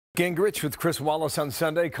Gingrich with Chris Wallace on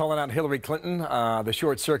Sunday calling out Hillary Clinton. The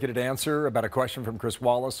short-circuited answer about a question from Chris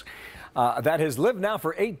Wallace that has lived now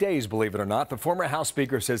for 8 days, believe it or not. The former House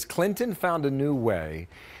Speaker says Clinton found a new way,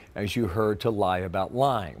 as you heard, to lie about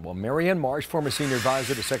lying. Well, Marianne Marsh, former senior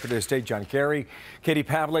advisor to Secretary of State John Kerry, Katie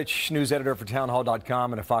Pavlich, news editor for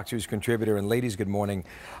townhall.com and a Fox News contributor. And ladies, good morning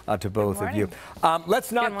to both of you.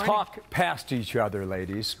 Let's not talk past each other,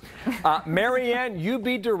 ladies. Marianne, you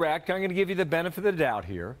be direct. I'm going to give you the benefit of the doubt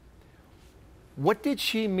here. What did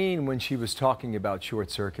she mean when she was talking about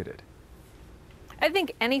short-circuited? I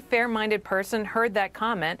think any fair-minded person heard that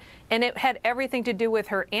comment, and it had everything to do with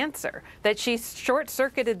her answer, that she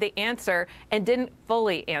short-circuited the answer and didn't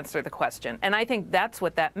fully answer the question. And I think that's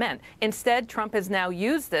what that meant. Instead, Trump has now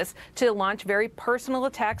used this to launch very personal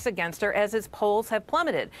attacks against her as his polls have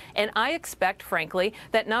plummeted. And I expect, frankly,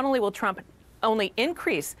 that not only will Trump only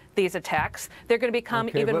increase these attacks, they're going to become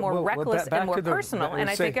even more reckless and more personal, and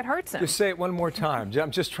I think it hurts him. Just say it one more time.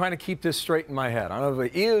 I'm just trying to keep this straight in my head. I don't know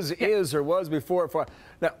if it is, or was before.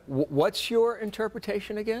 Now, what's your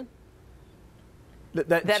interpretation again?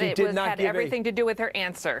 That she it did not had give everything to do with her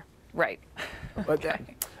answer. Right. Okay.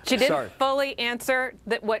 She didn't fully answer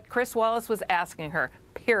what Chris Wallace was asking her,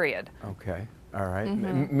 period. Okay. All right.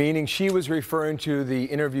 Meaning she was referring to the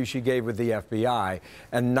interview she gave with the FBI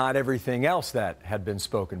and not everything else that had been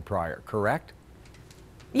spoken prior, correct?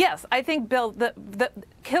 Yes, I think, Bill,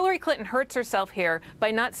 Hillary Clinton hurts herself here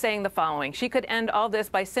by not saying the following. She could end all this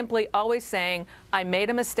by simply always saying, I made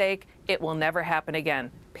a mistake, it will never happen again,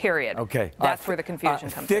 period. Okay. That's where the confusion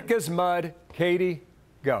comes in. Thick as mud. Katie,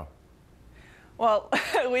 go. Well,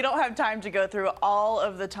 we don't have time to go through all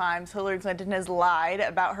of the times Hillary Clinton has lied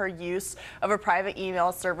about her use of a private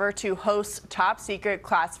email server to host top secret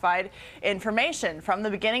classified information. From the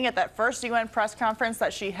beginning, at that first UN press conference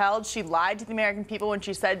that she held, she lied to the American people when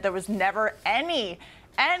she said there was never any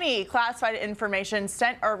classified information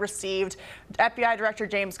sent or received. FBI Director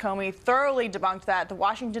James Comey thoroughly debunked that. The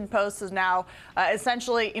Washington Post is now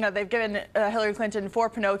essentially, they've given Hillary Clinton 4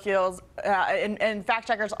 Pinocchios, and fact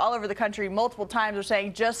checkers all over the country multiple times are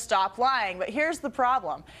saying, just stop lying. But here's the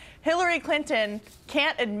problem. Hillary Clinton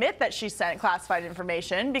can't admit that she sent classified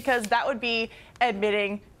information because that would be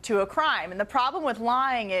admitting to a crime. And the problem with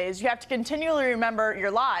lying is you have to continually remember your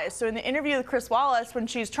lies. So in the interview with Chris Wallace, when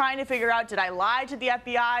she's trying to figure out, did I lie to the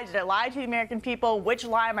FBI? Did I lie to the American people? Which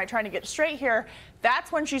lie am I trying to get straight here?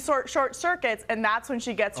 That's when she short circuits, and that's when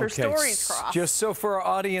she gets her stories crossed. Just so for our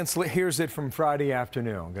audience, here's it from Friday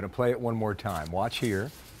afternoon. I'm going to play it one more time. Watch here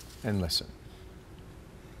and listen.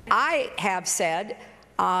 I have said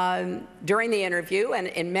during the interview and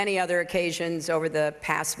in many other occasions over the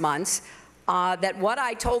past months that what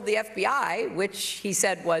I told the FBI, which he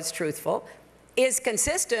said was truthful, is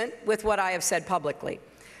consistent with what I have said publicly.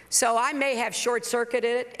 So I may have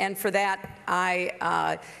short-circuited it, and for that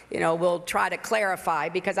I will try to clarify,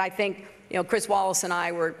 because I think Chris Wallace and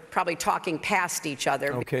I were probably talking past each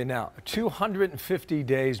other. Okay, now 250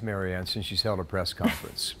 days, Marianne, since she's held a press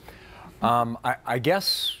conference. I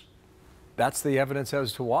guess that's the evidence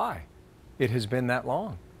as to why it has been that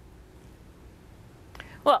long.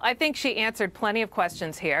 Well, I think she answered plenty of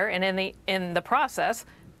questions here, and in the process,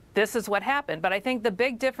 this is what happened. But I think the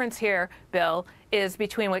big difference here, Bill, is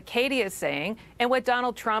between what Katie is saying and what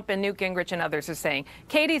Donald Trump and Newt Gingrich and others are saying.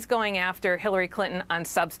 Katie's going after Hillary Clinton on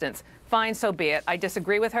substance. Fine, so be it. I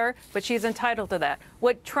disagree with her, but she's entitled to that.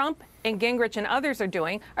 What Trump and Gingrich and others are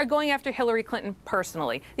doing are going after Hillary Clinton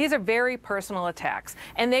personally. These are very personal attacks,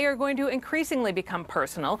 and they are going to increasingly become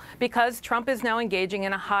personal because Trump is now engaging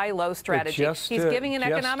in a high-low strategy. He's giving an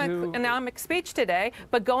economic speech today,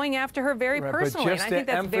 but going after her very personally, and I think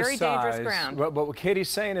that's very dangerous ground. But what Katie's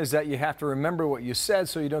saying is that you have to remember what you said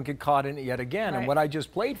so you don't get caught in it yet again. Right. And what I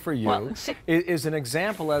just played for you is an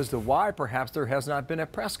example as to why perhaps there has not been a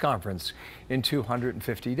press conference in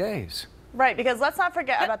 250 days. Right, because let's not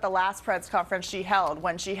forget about the last press conference she held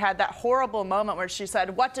when she had that horrible moment where she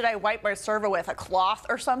said, what did I wipe my server with, a cloth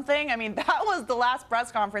or something? I mean, that was the last press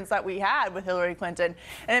conference that we had with Hillary Clinton,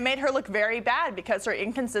 and it made her look very bad because her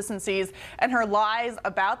inconsistencies and her lies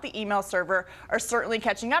about the email server are certainly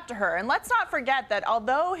catching up to her. And let's not forget that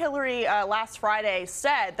although Hillary last Friday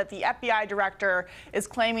said that the FBI director is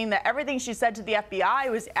claiming that everything she said to the FBI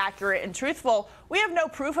was accurate and truthful, we have no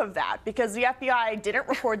proof of that because the FBI didn't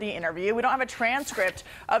record the interview. We don't have a transcript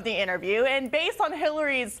of the interview. And based on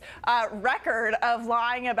Hillary's record of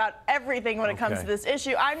lying about everything when it comes to this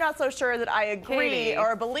issue, I'm not so sure that I agree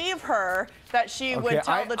or believe her that she would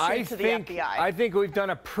tell the truth to the FBI. I think we've done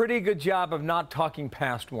a pretty good job of not talking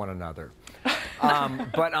past one another.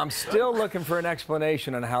 But I'm still looking for an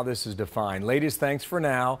explanation on how this is defined. Ladies, thanks for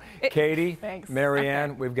now. Katie, Thanks.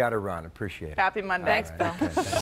 Marianne, we've got to run. Appreciate it. Happy Monday. Thanks, Bill. Okay.